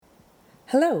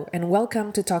Hello and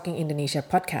welcome to Talking Indonesia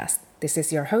podcast. This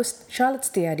is your host, Charlotte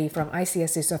Stiadi from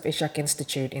ICS Yusof Ishak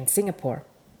Institute in Singapore.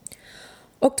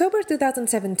 October 2017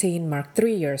 marked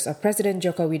 3 years of President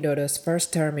Joko Widodo's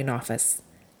first term in office.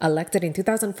 Elected in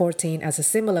 2014 as a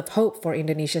symbol of hope for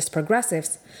Indonesia's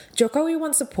progressives, Jokowi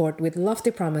won support with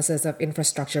lofty promises of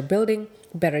infrastructure building,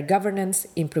 better governance,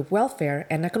 improved welfare,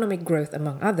 and economic growth,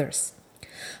 among others.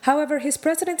 However, his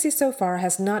presidency so far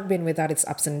has not been without its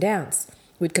ups and downs,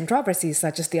 with controversies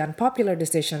such as the unpopular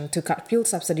decision to cut fuel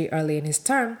subsidy early in his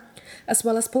term, as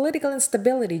well as political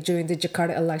instability during the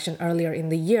Jakarta election earlier in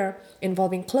the year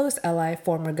involving close ally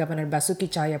former Governor Basuki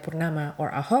Cahayapurnama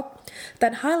or Ahok,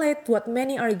 that highlight what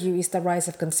many argue is the rise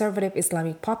of conservative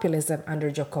Islamic populism under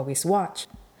Jokowi's watch.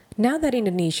 Now that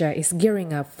Indonesia is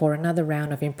gearing up for another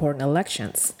round of important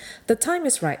elections, the time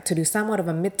is right to do somewhat of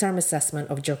a midterm assessment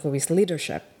of Jokowi's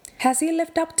leadership. Has he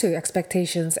lived up to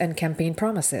expectations and campaign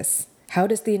promises? How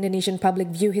does the Indonesian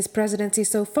public view his presidency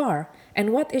so far,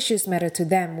 and what issues matter to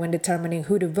them when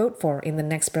determining who to vote for in the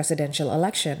next presidential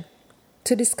election?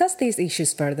 To discuss these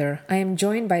issues further, I am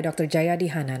joined by Dr.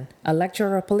 Jayadi Hanan, a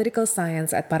lecturer of political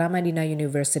science at Paramadina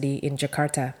University in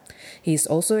Jakarta. He is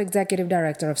also executive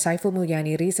director of Saiful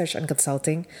Mulyani Research and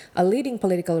Consulting, a leading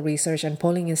political research and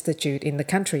polling institute in the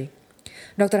country.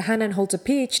 Dr. Hanan holds a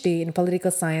PhD in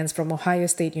political science from Ohio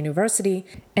State University,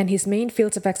 and his main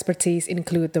fields of expertise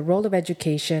include the role of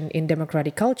education in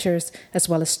democratic cultures, as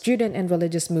well as student and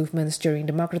religious movements during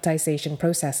democratization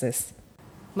processes.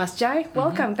 Mas Jai,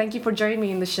 welcome. Thank you for joining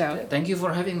me in the show. Thank you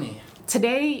for having me.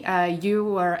 Today, you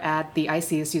were at the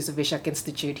ICS Yusof Ishak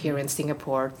Institute here in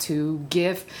Singapore to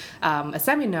give a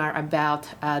seminar about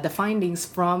the findings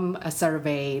from a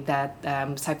survey that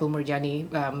Saiful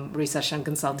Mulyani Research and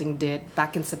Consulting did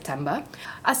back in September,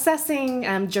 assessing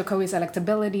Jokowi's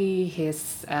electability,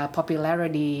 his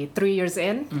popularity 3 years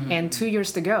in and 2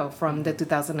 years to go from the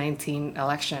 2019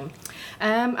 election.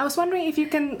 I was wondering if you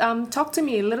can talk to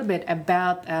me a little bit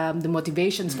about the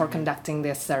motivations for conducting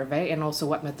this survey and also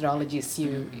what methodologies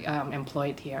you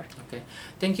employed here. Okay,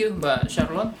 thank you, Mbak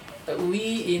Charlotte.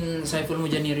 We in Saiful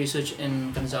Mulyani Research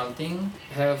and Consulting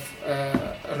have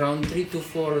around 3 to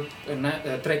 4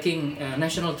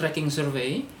 national tracking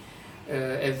survey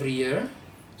every year.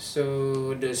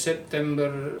 So the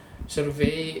September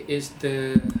survey is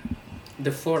the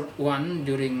fourth one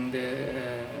during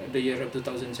the year of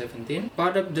 2017.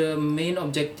 Part of the main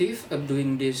objective of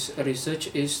doing this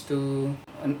research is to,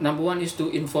 number one is to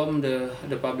inform the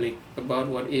public about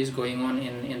what is going on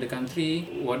in the country,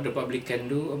 what the public can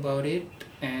do about it,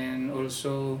 and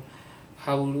also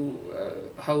how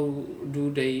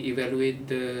do they evaluate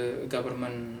the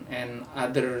government and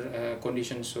other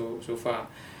conditions so far.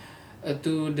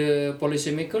 To the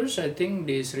policymakers, I think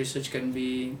this research can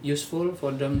be useful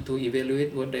for them to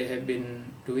evaluate what they have been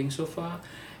doing so far,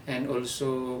 and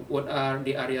also what are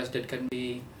the areas that can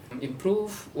be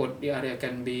improved, what the area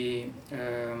can be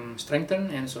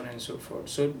strengthened, and so on and so forth.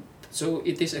 So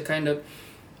it is a kind of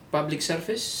public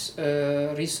service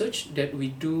research that we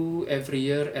do every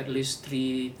year at least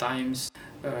 3 times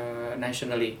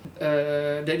nationally.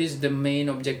 That is the main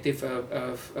objective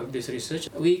of this research.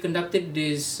 We conducted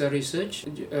this research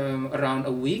around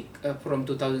a week from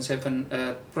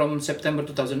September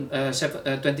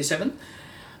 2027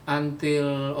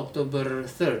 until October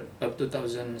 3rd of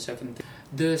 2017.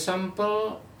 The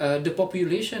sample, the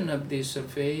population of this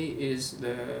survey is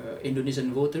the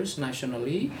Indonesian voters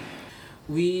nationally.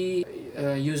 We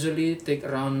usually take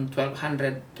around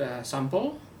 1,200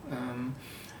 sample,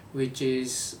 which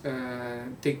is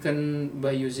taken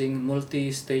by using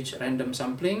multi-stage random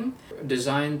sampling,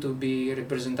 designed to be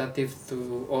representative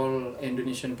to all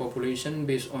Indonesian population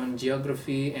based on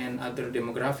geography and other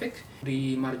demographic.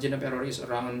 The margin of error is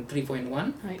around 3.1,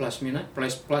 right,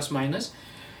 plus minus,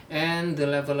 and the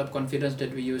level of confidence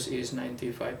that we use is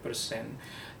 95%.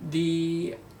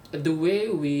 The way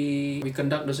we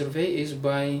conduct the survey is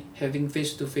by having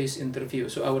face-to-face interview.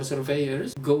 So our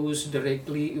surveyors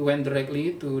went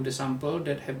directly to the sample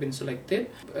that have been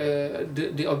selected.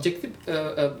 The objective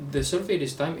of the survey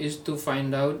this time is to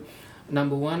find out,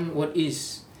 number one, what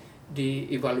is the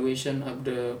evaluation of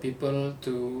the people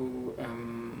to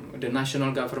the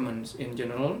national governments in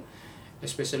general,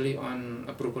 especially on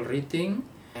approval rating,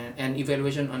 and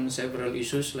evaluation on several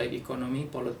issues like economy,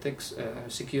 politics,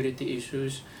 security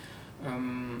issues,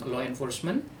 law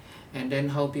enforcement, and then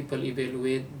how people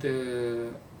evaluate the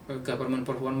government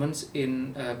performance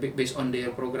in based on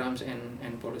their programs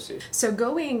and policies. So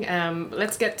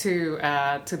let's get to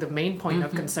the main point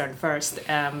of concern first,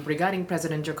 regarding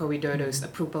President Joko Widodo's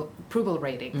approval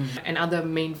rating and other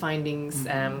main findings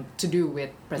to do with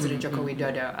President Joko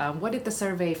Widodo. What did the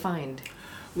survey find?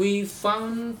 we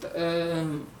found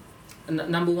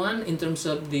number one in terms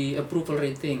of the approval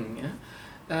rating.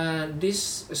 Yeah?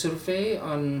 This survey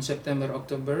on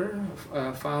September-October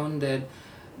found that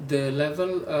the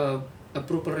level of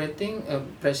approval rating of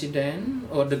president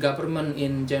or the government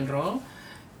in general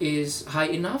is high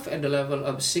enough at the level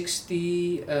of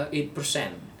 68%.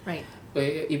 Right.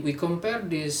 If we compare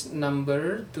this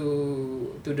number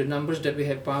to the numbers that we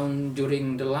have found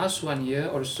during the last 1 year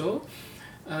or so,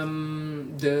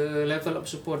 the level of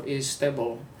support is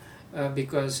stable.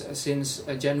 Because since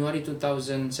January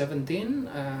 2017,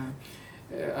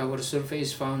 our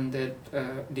surveys found that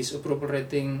this approval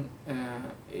rating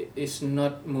is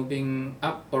not moving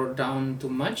up or down too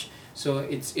much, so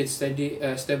it's steady,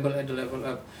 stable at the level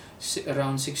of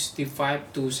around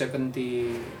 65 to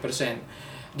 70%.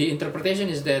 The interpretation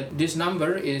is that this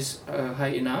number is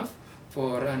high enough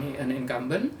for an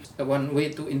incumbent. One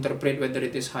way to interpret whether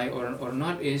it is high or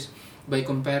not is by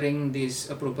comparing this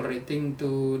approval rating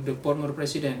to the former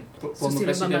president,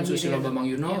 Susilo Bambang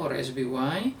Yudhoyono, or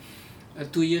SBY.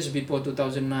 2 years before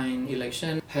 2009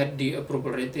 election had the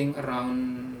approval rating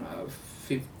around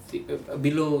 50,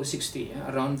 below 60,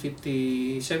 around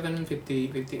 57,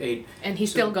 58. And he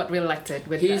still got re-elected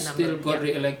with that number. He still got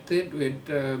re-elected with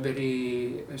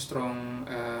very strong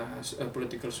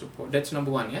political support. That's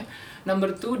number one. Yeah.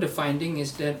 Number two, the finding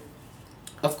is that,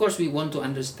 of course, we want to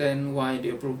understand why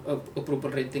the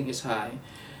approval rating is high.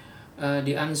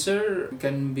 The answer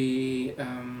can be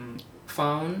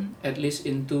found at least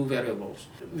in two variables.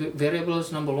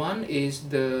 Variables number one is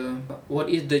what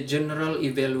is the general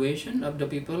evaluation of the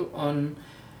people on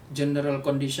general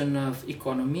condition of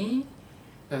economy,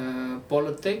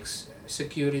 politics,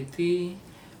 security,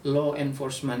 law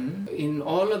enforcement. In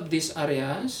all of these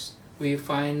areas, we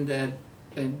find that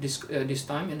this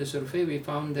time in the survey we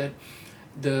found that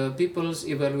the people's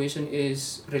evaluation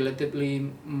is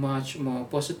relatively much more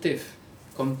positive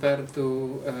compared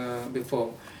to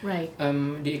before. Right.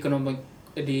 In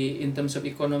terms of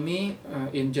economy,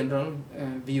 in general,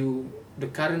 view the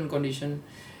current condition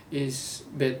is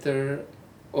better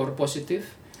or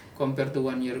positive compared to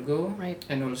 1 year ago. Right.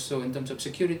 And also in terms of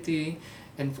security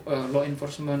and law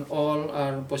enforcement, all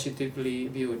are positively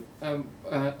viewed.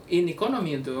 In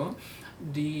economy, though,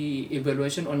 the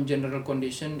evaluation on general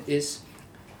condition is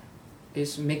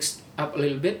mixed up a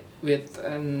little bit with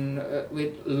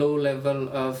low level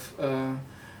of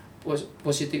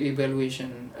positive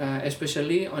evaluation,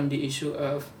 especially on the issue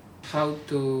of how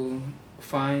to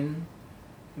find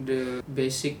the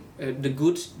basic the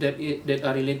goods that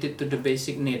are related to the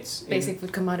basic needs, basic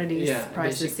food commodities,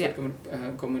 prices. Basic food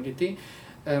commodity.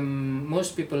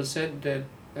 Most people said that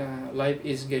life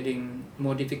is getting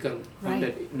more difficult on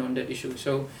that issue.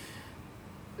 So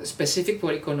specific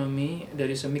for economy, there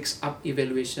is a mixed up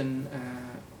evaluation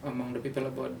among the people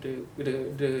about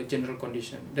the general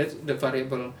condition. That's the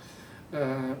variable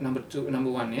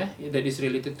number one, yeah, that is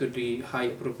related to the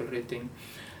high approval rating.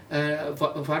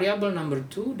 Variable number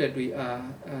two that we are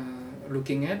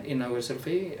looking at in our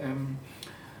survey,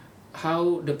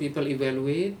 how the people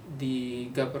evaluate the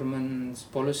government's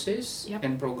policies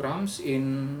and programs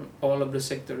in all of the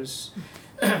sectors,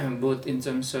 both in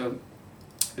terms of,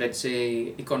 let's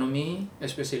say, economy,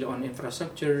 especially on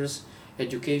infrastructures,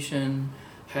 education,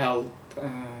 health,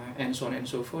 and so on and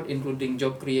so forth, including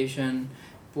job creation,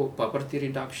 poverty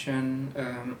reduction,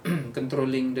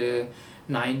 controlling the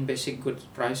 9 basic goods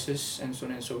prices, and so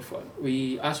on and so forth.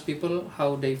 We ask people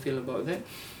how they feel about that,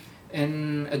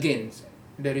 and again,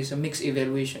 there is a mixed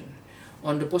evaluation.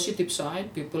 On the positive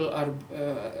side, people are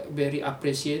very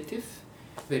appreciative,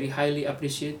 very highly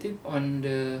appreciative on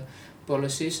the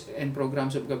policies and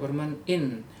programs of government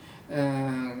in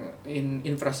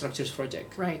infrastructures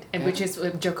project. Right, and which is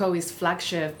Jokowi's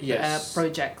flagship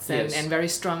projects, and very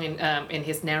strong in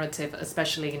his narrative,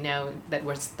 especially now that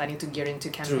we're starting to get into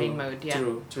campaign mode. Yeah.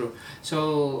 True.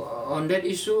 So on that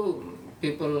issue,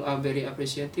 people are very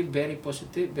appreciative, very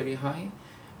positive, very high.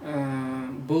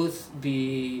 Both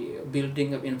the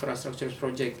building of infrastructure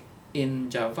project in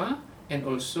Java and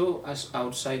also as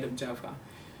outside of Java.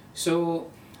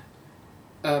 So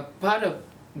part of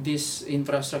these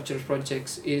infrastructure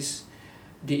projects is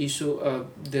the issue of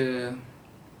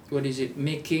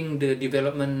making the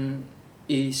development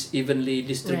is evenly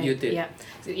distributed.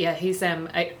 Right. He's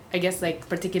I guess, like,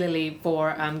 particularly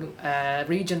for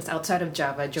regions outside of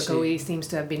Java, Jokowi seems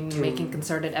to have been making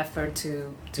concerted effort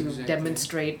to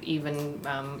demonstrate even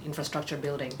infrastructure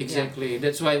building. Exactly.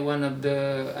 That's why one of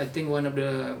the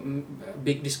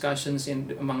big discussions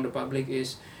among the public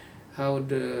is how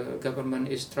the government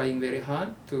is trying very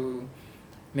hard to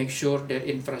make sure that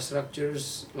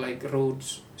infrastructures like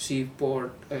roads,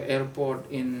 seaport, airport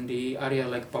in the area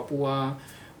like Papua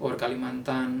or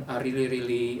Kalimantan are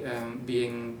really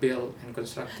being built and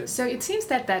constructed. So it seems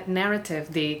that narrative,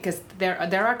 because there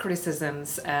are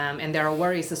criticisms and there are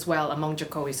worries as well among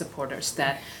Jokowi supporters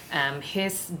that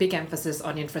his big emphasis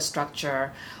on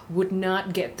infrastructure would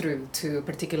not get through to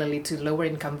particularly to lower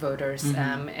income voters,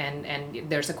 and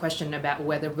there's a question about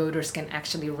whether voters can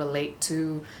actually relate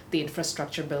to the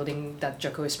infrastructure building that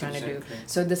Jokowi is trying to do.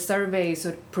 So the survey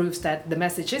sort of proves that the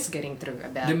message is getting through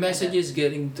about the message is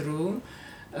getting through.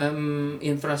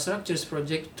 Infrastructures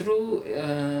project through,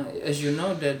 as you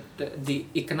know, that the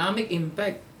economic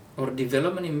impact or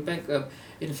development impact of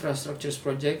infrastructures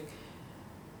project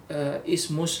is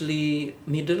mostly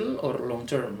middle or long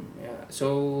term. Yeah.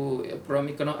 So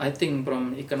I think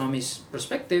from economist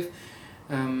perspective,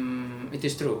 it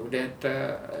is true that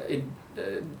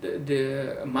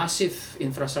the massive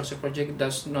infrastructure project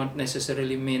does not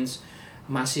necessarily means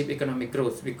massive economic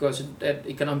growth, because that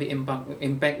economic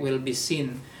impact will be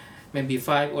seen maybe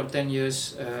 5 or 10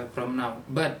 years from now.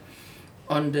 But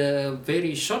on the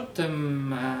very short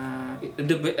term,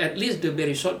 at least the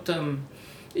very short term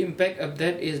impact of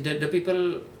that is that the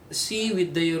people see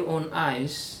with their own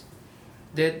eyes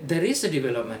that there is a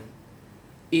development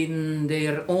in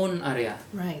their own area.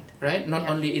 Right? Not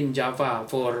only in Java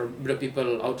for the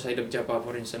people outside of Java,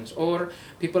 for instance, or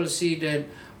people see that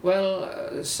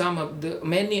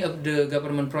many of the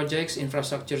government projects,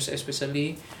 infrastructures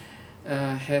especially,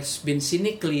 has been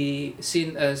cynically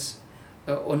seen as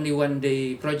only one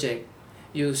day project.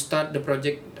 You start the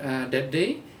project that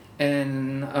day,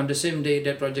 and on the same day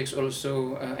that project's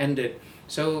also ended.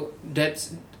 So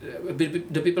that's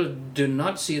the people do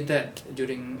not see that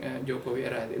during Jokowi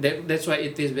era. That's why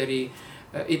it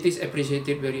is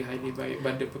appreciated very highly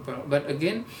by the people. But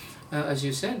again, as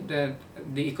you said, that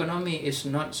the economy is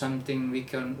not something we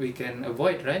can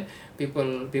avoid, right?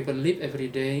 People live every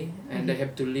day, and they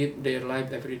have to live their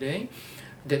life every day.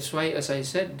 That's why, as I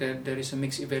said, that there is a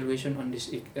mixed evaluation on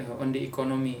this on the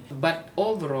economy. But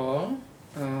overall,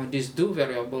 these two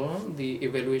variables, the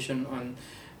evaluation on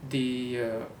the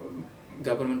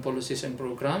government policies and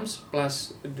programs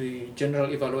plus the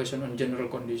general evaluation on general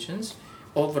conditions,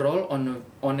 overall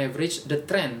on average the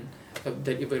trend of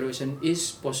that evaluation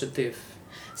is positive.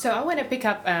 So I want to pick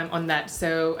up on that.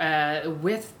 So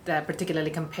with particularly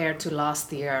compared to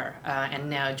last year and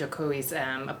now, Jokowi's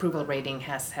approval rating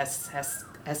has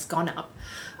gone up.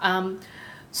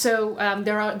 So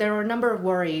there are a number of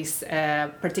worries,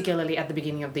 particularly at the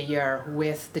beginning of the year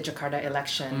with the Jakarta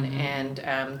election and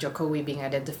Jokowi being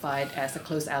identified as a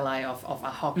close ally of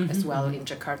Ahok as well in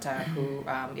Jakarta, who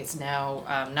is now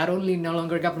not only no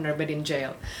longer governor but in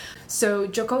jail. So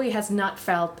Jokowi has not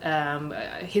felt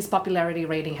his popularity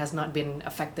rating has not been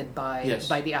affected by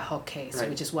the Ahok case,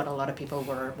 which is what a lot of people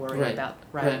were worried about.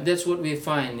 Right. That's what we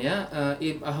find. Yeah,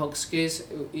 if Ahok's case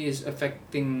is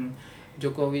affecting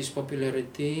Jokowi's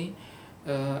popularity,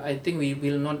 I think we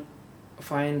will not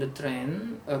find the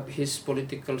trend of his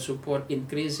political support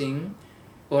increasing,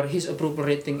 or his approval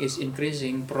rating is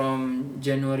increasing from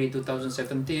January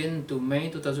 2017 to May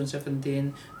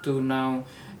 2017 to now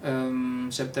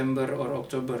September or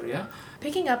October. Yeah.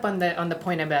 Picking up on the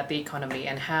point about the economy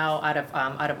and how out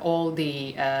of all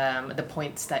the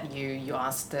points that you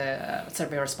asked the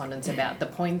survey respondents about, the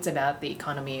points about the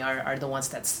economy are the ones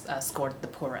that scored the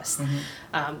poorest.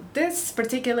 This,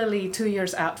 particularly 2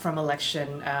 years out from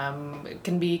election,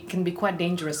 can be quite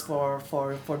dangerous for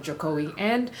Jokowi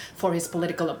and for his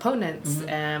political opponents.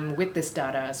 With this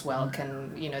data as well,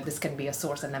 this can be a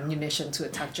source and ammunition to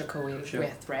attack Jokowi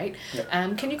with, right?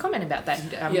 Yeah. Can you comment about that?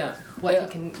 What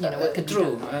could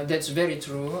true. That's very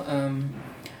true.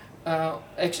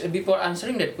 Actually, before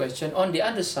answering that question, on the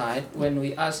other side, when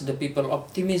we ask the people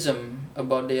optimism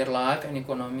about their life and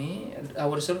economy,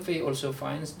 our survey also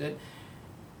finds that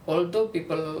although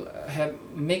people have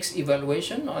mixed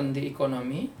evaluation on the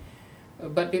economy,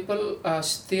 but people are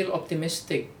still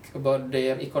optimistic about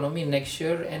their economy next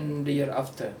year and the year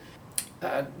after.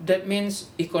 That means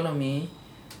economy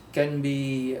can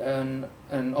be an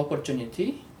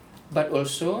opportunity, but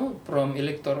also from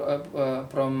electoral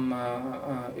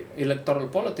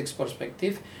politics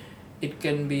perspective, it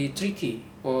can be tricky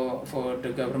for the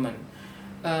government.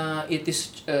 It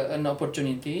is an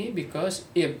opportunity because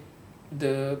if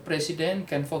the president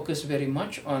can focus very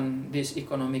much on these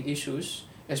economic issues,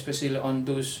 especially on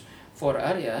those 4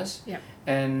 areas,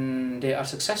 and they are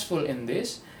successful in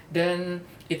this, then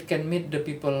it can meet the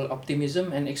people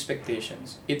optimism and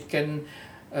expectations. It can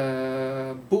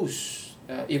boost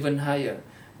even higher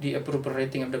the approval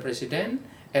rating of the president,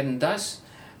 and thus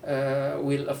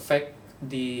will affect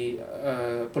the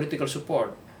political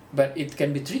support. But it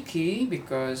can be tricky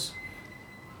because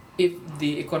if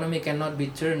the economy cannot be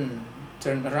turned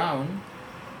around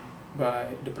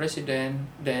by the president,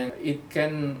 then it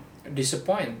can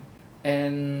disappoint.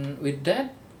 And with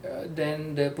that,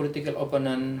 then the political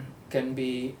opponent can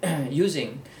be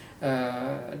using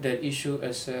that issue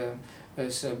as a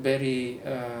very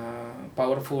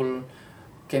powerful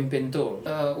campaign tool.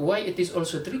 Why it is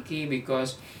also tricky?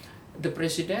 Because the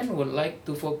president would like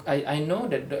to I know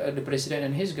that the president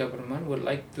and his government would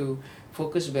like to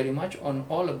focus very much on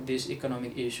all of these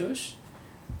economic issues.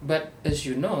 But as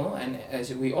you know, and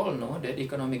as we all know, that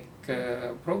economic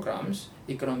programs,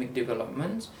 economic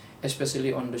developments,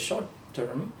 especially on the short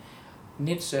term,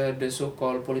 needs the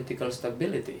so-called political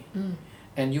stability.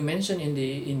 And you mentioned in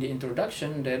the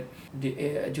introduction that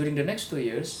during the next 2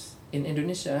 years in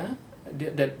Indonesia,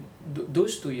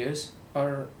 those 2 years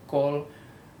are called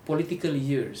political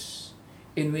years,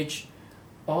 in which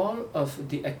all of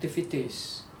the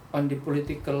activities on the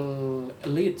political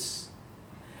elites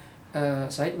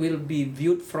side will be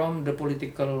viewed from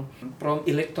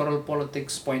electoral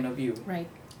politics point of view. Right.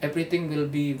 Everything will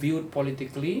be viewed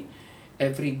politically.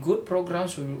 Every good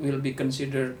programs will be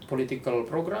considered political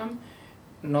program,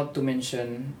 not to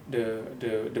mention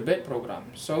the bad program.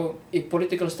 So if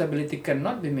political stability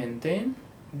cannot be maintained,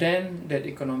 then that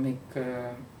economic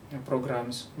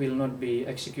programs will not be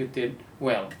executed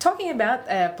well. Talking about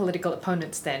political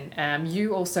opponents then,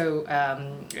 you also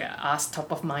asked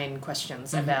top of mind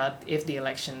questions about if the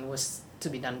election was to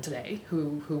be done today,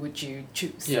 who would you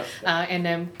choose? Yeah.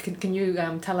 Can you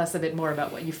tell us a bit more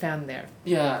about what you found there?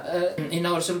 Yeah, in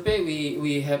our survey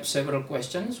we have several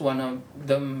questions. One of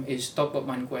them is top of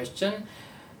mind question.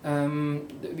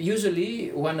 Usually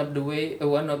one of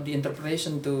the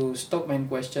interpretation to top mind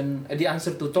question, the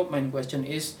answer to top mind question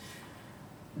is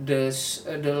the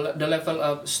level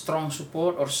of strong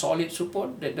support or solid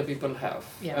support that the people have.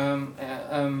 Yeah.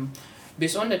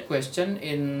 Based on that question,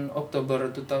 in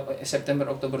September,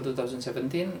 October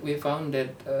 2017, we found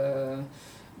that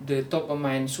the top of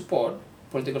mind support,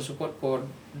 political support for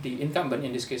the incumbent,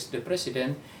 in this case the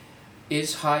president,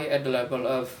 is high at the level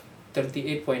of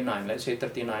 38.9, let's say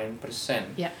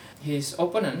 39%. Yeah. His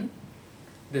opponent,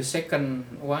 the second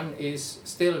one, is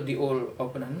still the old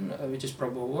opponent, which is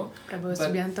Prabowo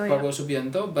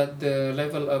Subianto, but the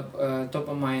level of top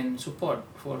of mind support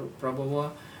for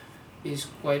Prabowo is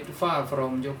quite far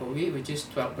from Jokowi, which is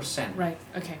 12%. Right.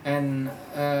 Okay. And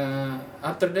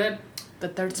after that, the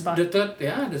third spot. The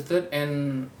third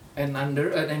and under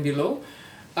and below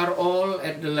are all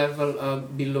at the level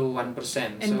of below 1%.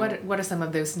 And so what are some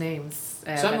of those names?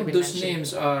 Some of those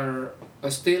names are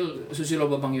still Susilo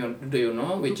Bambang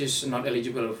Yudhoyono, which is not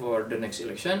eligible for the next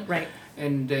election. Right.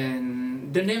 And then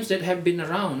the names that have been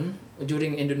around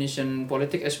during Indonesian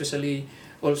politics, especially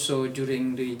also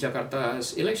during the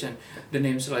Jakarta's election, the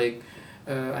names like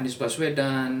Anies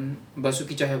Baswedan,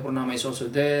 Basuki Cahayapurnama is also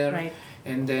there. Right.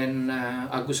 And then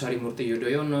Agus Harimurti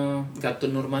Yudhoyono,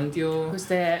 Gatot Nurmantio, who's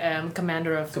the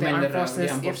commander of the armed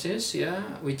forces,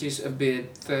 which is a bit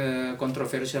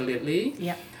controversial lately.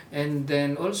 Yeah. And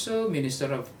then also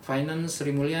Minister of Finance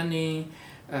Sri Mulyani,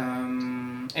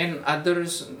 and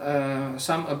others,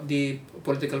 some of the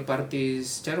political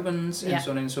parties chairmen and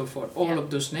so on and so forth. All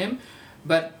of those names,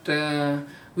 but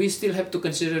we still have to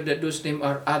consider that those names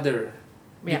are other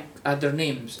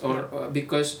names, or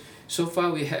because so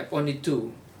far we have only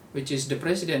two, which is the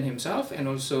president himself and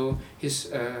also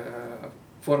his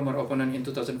former opponent in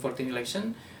 2014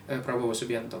 election, Prabowo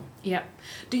Subianto. Yeah.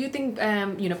 Do you think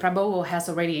Prabowo has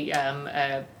already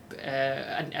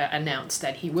announced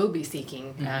that he will be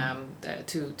seeking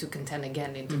to contend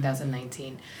again in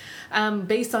 2019?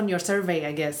 Based on your survey,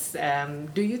 I guess,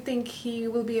 do you think he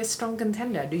will be a strong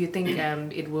contender? Do you think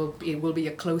it will be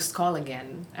a close call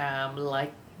again,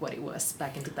 like what it was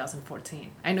back in 2014?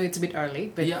 I know it's a bit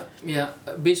early, but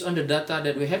based on the data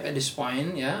that we have at this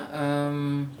point,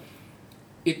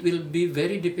 it will be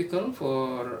very difficult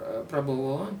for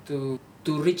Prabowo to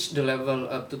reach the level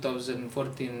of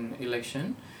 2014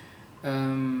 election,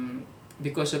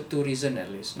 because of two reasons at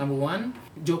least. Number one,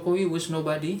 Jokowi was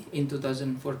nobody in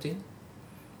 2014.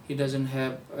 He doesn't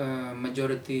have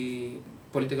majority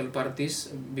political parties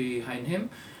behind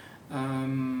him.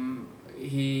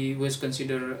 He was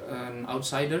considered an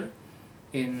outsider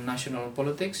in national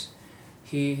politics.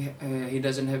 He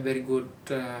doesn't have very good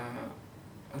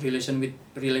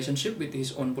relationship with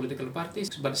his own political parties,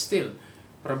 but still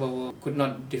Prabowo could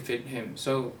not defeat him.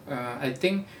 So I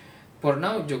think for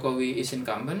now Jokowi is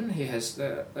incumbent. He has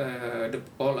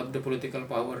all of the political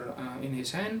power in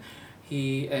his hand.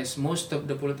 He has most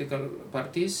of the political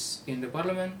parties in the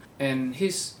parliament, and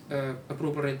his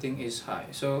approval rating is high.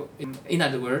 So, in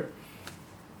other words,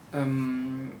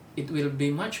 it will be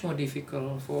much more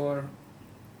difficult for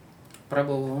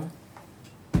Prabowo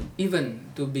even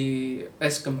to be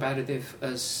as competitive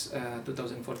as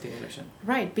 2014 election.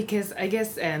 Right, because I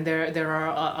guess there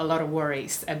are a lot of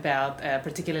worries about,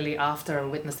 particularly after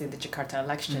witnessing the Jakarta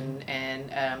election,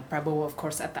 and Prabowo, of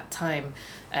course, at that time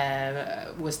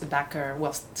was the backer,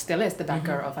 well, still is the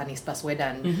backer of Anies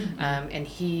Baswedan, and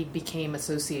he became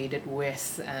associated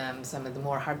with some of the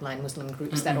more hardline Muslim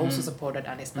groups that also supported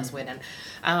Anies Baswedan.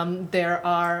 There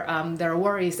are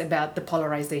worries about the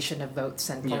polarization of votes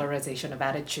and polarization of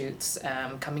attitudes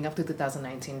coming up to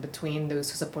 2019 between those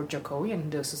who support Jokowi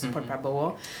and those who support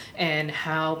Prabowo, and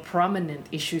how prominent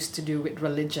issues to do with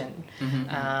religion,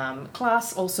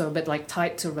 class also, but like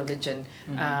tied to religion,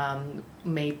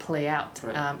 may play out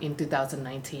in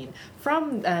 2019.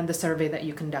 From the survey that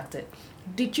you conducted,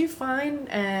 did you find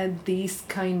these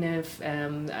kind of,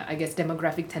 I guess,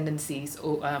 demographic tendencies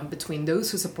between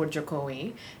those who support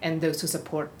Jokowi and those who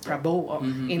support Prabowo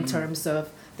in terms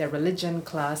of their religion,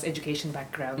 class, education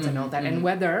backgrounds, and all that, and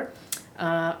whether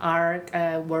our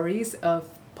worries of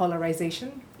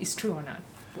polarization is true or not?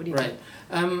 What do you think?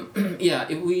 Yeah,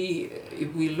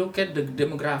 if we look at the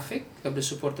demographic of the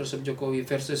supporters of Jokowi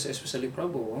versus especially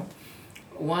Prabowo,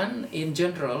 one, in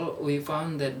general, we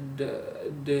found that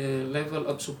the level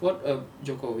of support of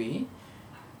Jokowi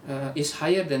is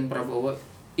higher than Prabowo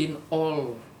in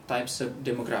all types of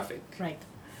demographic. Right.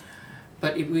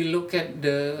 But if we look at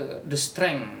the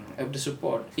strength of the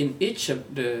support in each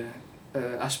of the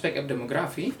aspect of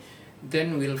demography,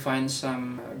 then we'll find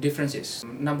some differences.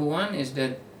 Number one is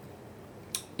that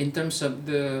in terms of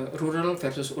the rural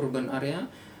versus urban area,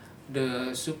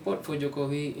 the support for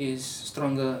Jokowi is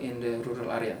stronger in the rural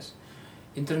areas.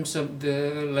 In terms of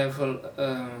the level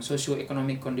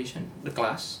socio-economic condition, the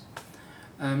class,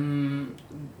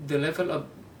 the level of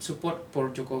support for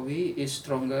Jokowi is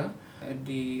stronger at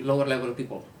the lower level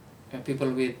people.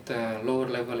 People with lower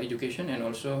level education and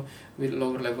also with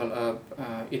lower level of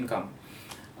income.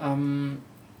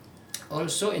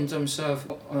 Also in terms of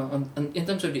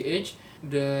the age,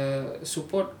 the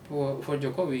support for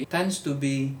Jokowi tends to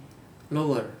be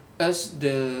lower as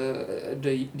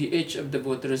the age of the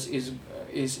voters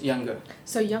is younger.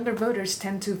 So younger voters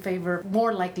tend to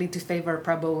more likely to favor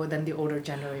Prabowo than the older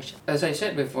generation. As I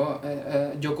said before,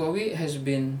 Jokowi has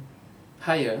been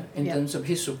higher in terms of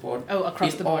his support.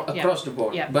 Across the board. Across the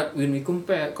board. Yeah. But when we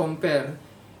compare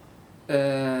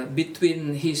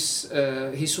between his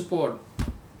support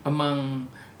among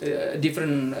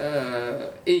different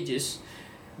ages,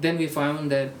 then we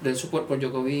found that the support for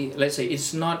Jokowi, let's say,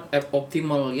 it's not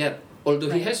optimal yet. Although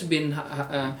he has been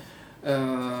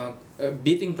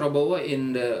beating Prabowo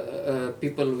in the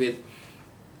people with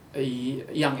a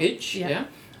young age,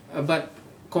 but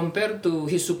compared to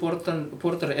his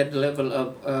supporter at the level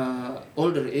of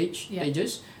older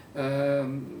ages,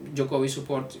 Jokowi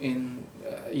support in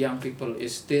young people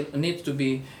is still needs to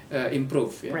be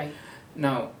improved. Yeah? Right.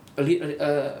 Now,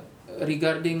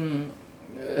 regarding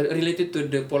related to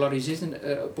the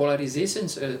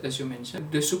polarizations, as you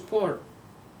mentioned, the support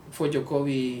for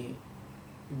Jokowi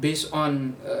based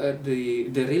on the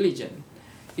religion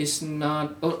is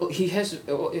not. He has,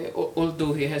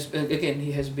 although he has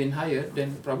been higher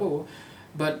than Prabowo,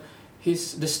 but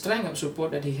the strength of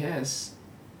support that he has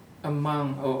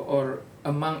among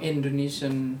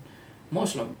Indonesian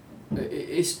Muslim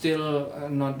is still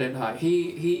not that high.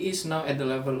 He is now at the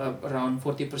level of around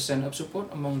 40% of support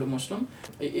among the Muslim.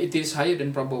 It is higher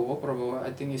than Prabowo. Prabowo,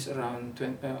 I think, is around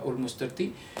almost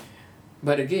 30.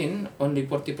 But again, only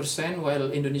 40%,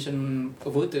 while Indonesian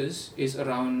voters is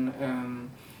around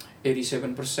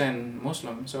 87%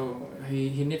 Muslim. So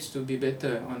he needs to be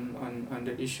better on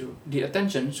that issue. The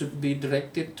attention should be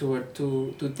directed toward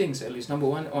two things at least. Number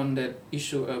one, on that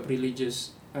issue of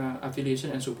religious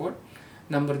affiliation and support.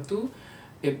 Number two,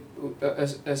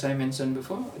 as I mentioned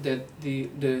before, that the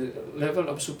level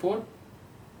of support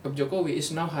of Jokowi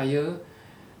is now higher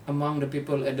among the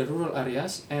people at the rural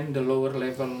areas and the lower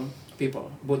level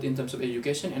people, both in terms of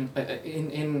education and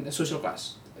in social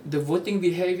class. The voting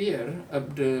behavior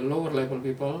of the lower level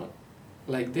people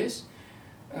like this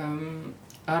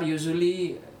are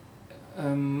usually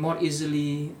more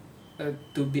easily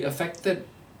to be affected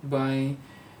by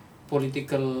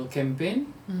political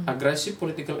campaign, aggressive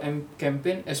political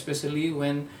campaign, especially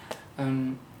when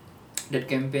that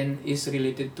campaign is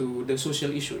related to the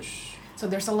social issues. So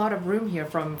there's a lot of room here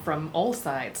from all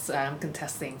sides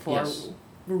contesting for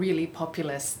really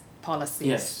populist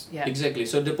policies. Yes, exactly.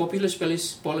 So the populist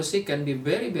policy can be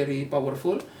very, very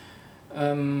powerful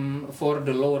for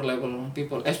the lower level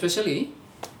people, especially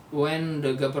when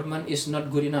the government is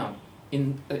not good enough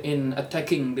in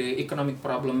attacking the economic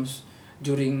problems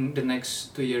during the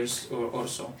next 2 years or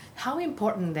so. How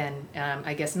important then,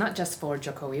 I guess, not just for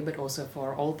Jokowi, but also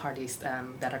for all parties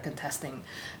that are contesting,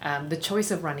 the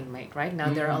choice of running mate, right? Now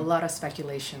there are a lot of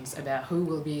speculations about who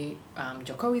will be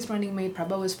Jokowi's running mate,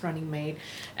 Prabowo's running mate.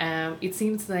 It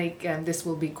seems like this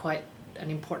will be quite an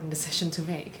important decision to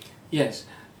make. Yes.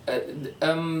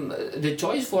 The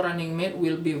choice for running mate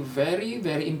will be very,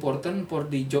 very important for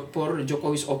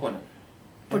Jokowi's opponent.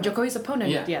 For Jokowi's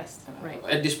opponent, yeah. Yes, right.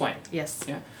 At this point, yes,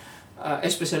 yeah,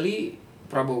 especially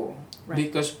Prabowo, right.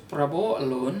 Because Prabowo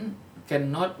alone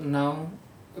cannot now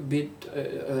beat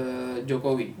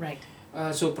Jokowi. Right.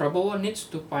 So Prabowo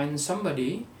needs to find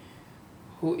somebody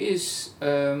who is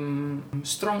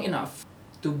strong enough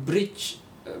to bridge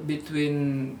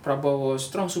between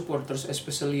Prabowo's strong supporters,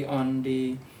 especially on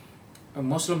the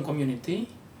Muslim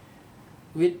community,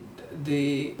 with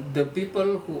the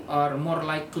people who are more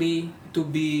likely to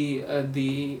be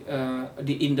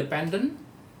the independent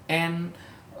and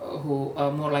who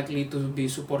are more likely to be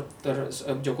supporters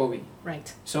of Jokowi. Right.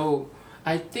 So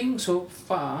I think so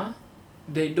far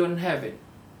they don't have it.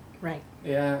 Right.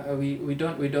 Yeah,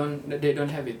 they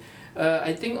don't have it.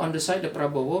 I think on the side of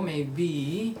Prabowo,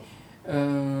 maybe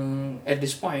at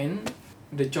this point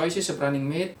the choices of running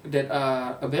mate that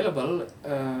are available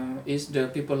is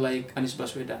the people like Anies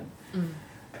Baswedan.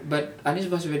 But Anies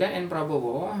Baswedan and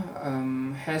Prabowo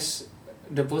has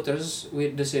the voters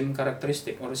with the same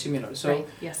characteristic or similar. So right.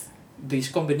 Yes. this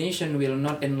combination will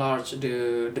not enlarge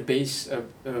the base of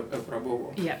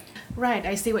Prabowo. Yeah, right.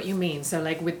 I see what you mean. So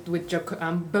like with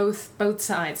both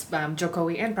sides,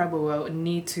 Jokowi and Prabowo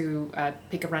need to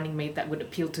pick a running mate that would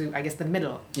appeal to, I guess, the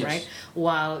middle, yes. right?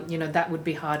 While that would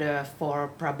be harder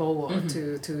for Prabowo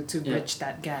to bridge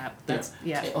that gap. That's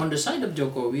On the side of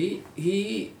Jokowi,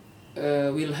 he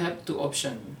will have two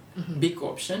options. Big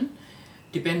option.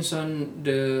 Depends on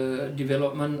the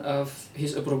development of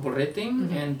his approval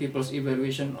rating and people's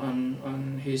evaluation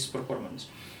on his performance.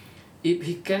 If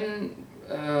he can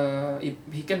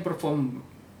perform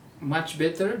much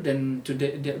better than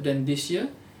this year,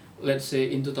 let's say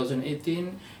in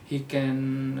 2018, he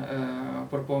can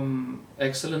perform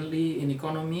excellently in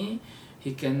economy.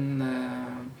 He can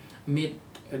meet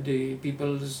the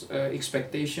people's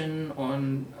expectation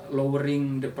on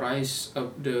lowering the price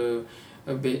of the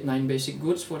 9 basic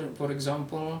goods, for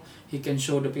example. He can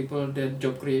show the people that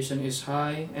job creation is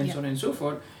high and so on and so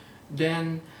forth.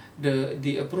 Then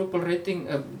the approval rating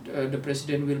of the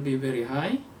president will be very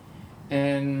high,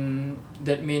 and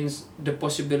that means the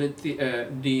possibility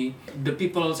the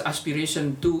people's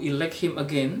aspiration to elect him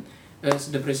again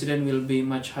as the president will be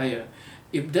much higher.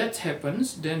 If that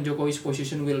happens, then Jokowi's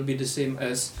position will be the same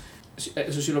as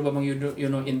Susilo Bambang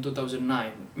Yudhoyono in 2009,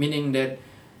 meaning that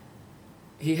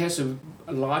he has a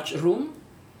large room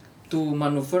to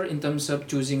maneuver in terms of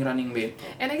choosing running mate.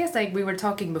 And I guess like we were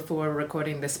talking before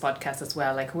recording this podcast as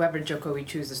well, like whoever Jokowi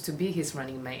chooses to be his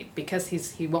running mate, because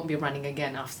he won't be running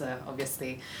again after,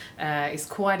 obviously, is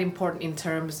quite important in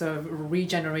terms of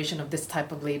regeneration of this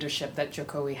type of leadership that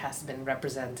Jokowi has been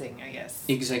representing, I guess.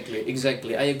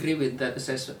 Exactly. I agree with that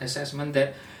assessment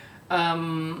that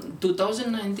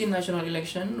 2019 national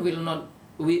election will not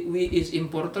is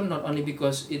important not only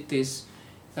because it is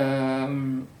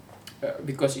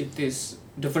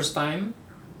the first time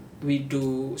we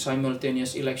do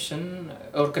simultaneous election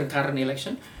or concurrent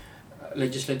election,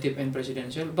 legislative and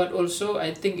presidential, but also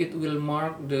I think it will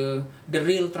mark the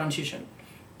real transition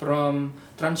from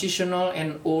transitional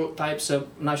and old types of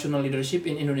national leadership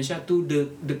in Indonesia to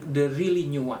the really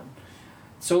new one.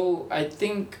 So I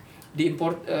think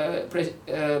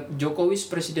Jokowi's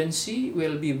presidency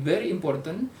will be very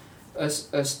important as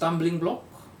a stumbling block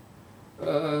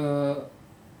to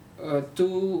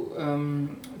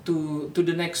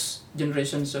the next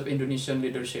generations of Indonesian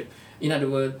leadership. In other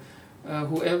words,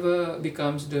 whoever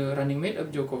becomes the running mate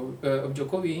of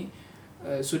Jokowi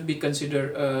should be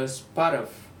considered as part of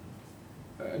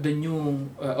the new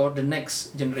or the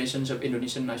next generations of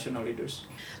Indonesian national leaders.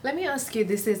 Let me ask you.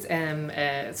 This is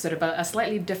sort of a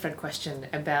slightly different question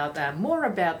about more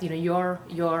about you're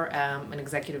an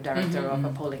executive director of a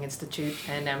polling institute,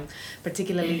 and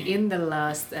particularly in the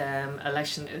last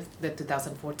election, the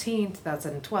 2014,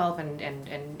 2012, and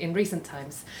in recent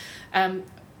times.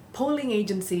 polling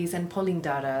agencies and polling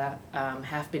data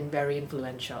have been very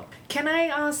influential. Can I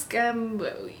ask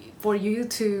for you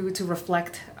to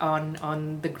reflect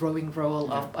on the growing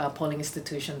role of polling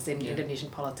institutions in Indonesian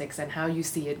politics and how you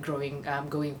see it growing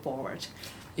going forward?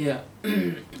 Yeah,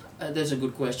 that's a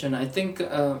good question. I think,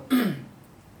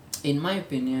 in my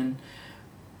opinion,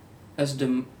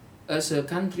 as a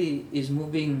country is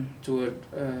moving toward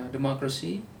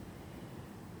democracy,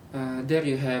 there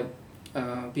you have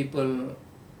people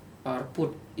are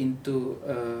put into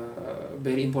a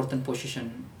very important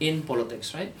position in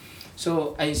politics, right?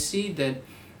 So I see that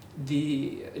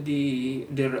the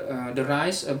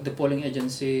rise of the polling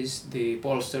agencies, the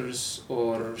pollsters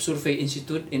or survey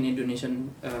institute in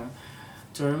Indonesian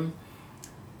term,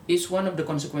 is one of the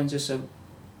consequences of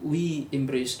we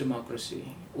embrace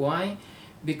democracy. Why?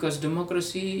 Because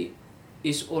democracy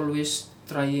is always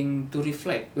trying to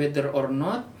reflect whether or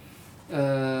not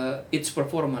its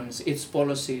performance, its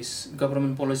policies,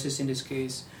 government policies in this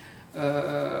case,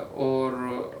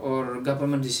 or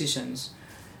government decisions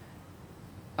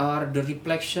are the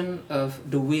reflection of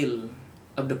the will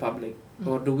of the public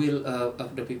or the will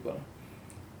of the people.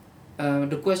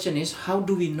 The question is, how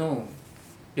do we know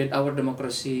that our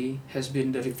democracy has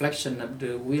been the reflection of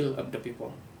the will of the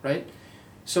people, right?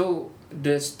 So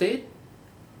the state,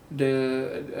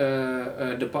 the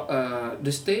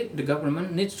state, the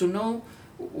government needs to know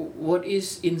what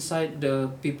is inside the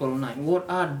people mind. What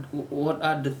are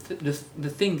the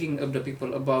thinking of the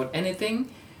people about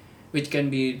anything, which can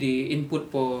be the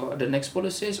input for the next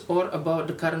policies or about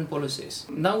the current policies.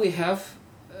 Now we have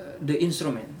the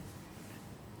instrument,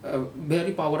 a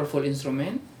very powerful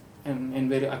instrument and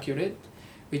very accurate,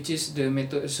 which is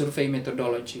the survey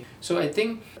methodology. So I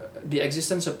think the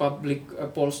existence of public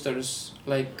pollsters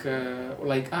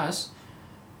like us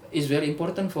is very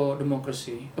important for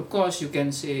democracy. Of course, you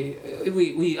can say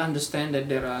we understand that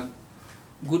there are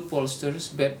good pollsters,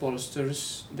 bad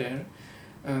pollsters there,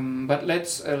 but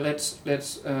let's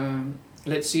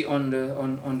see on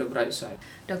the bright side.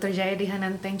 Dr. Jayadi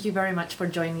Hanan, thank you very much for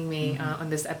joining me on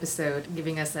this episode,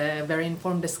 giving us a very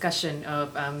informed discussion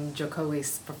of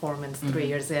Jokowi's performance 3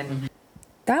 years in.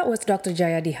 That was Dr.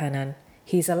 Jayadi Hanan.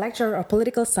 He's a lecturer of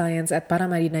political science at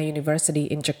Paramadina University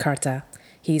in Jakarta.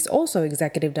 He is also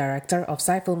executive director of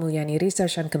Saiful Mulyani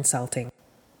Research and Consulting.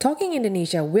 Talking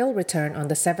Indonesia will return on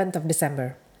the 7th of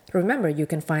December. Remember, you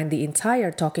can find the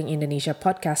entire Talking Indonesia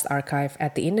podcast archive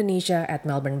at the Indonesia at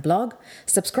Melbourne blog,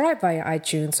 subscribe via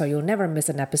iTunes so you'll never miss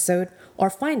an episode, or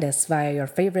find us via your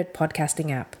favorite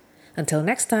podcasting app. Until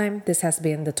next time, this has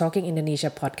been the Talking Indonesia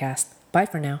podcast. Bye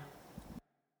for now.